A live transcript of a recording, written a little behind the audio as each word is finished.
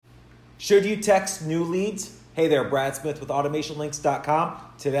Should you text new leads? Hey there, Brad Smith with AutomationLinks.com.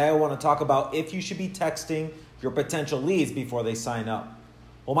 Today I want to talk about if you should be texting your potential leads before they sign up.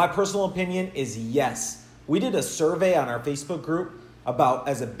 Well, my personal opinion is yes. We did a survey on our Facebook group about,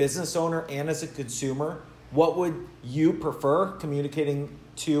 as a business owner and as a consumer, what would you prefer communicating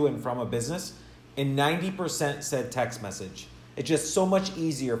to and from a business? And 90% said text message. It's just so much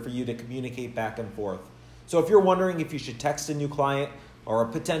easier for you to communicate back and forth. So if you're wondering if you should text a new client or a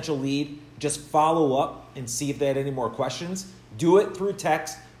potential lead, just follow up and see if they had any more questions. Do it through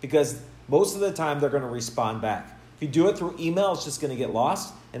text because most of the time they're going to respond back. If you do it through email, it's just going to get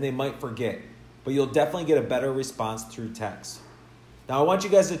lost and they might forget. But you'll definitely get a better response through text. Now I want you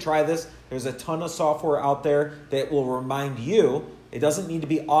guys to try this. There's a ton of software out there that will remind you. It doesn't need to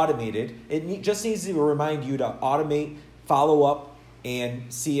be automated. It just needs to remind you to automate, follow up,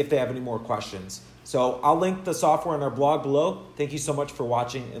 and see if they have any more questions. So I'll link the software on our blog below. Thank you so much for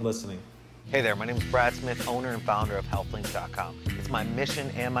watching and listening. Hey there, my name is Brad Smith, owner and founder of HealthLinks.com. It's my mission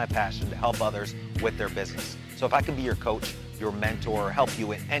and my passion to help others with their business. So if I can be your coach, your mentor, or help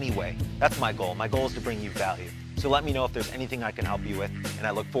you in any way, that's my goal. My goal is to bring you value. So let me know if there's anything I can help you with, and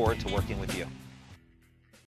I look forward to working with you.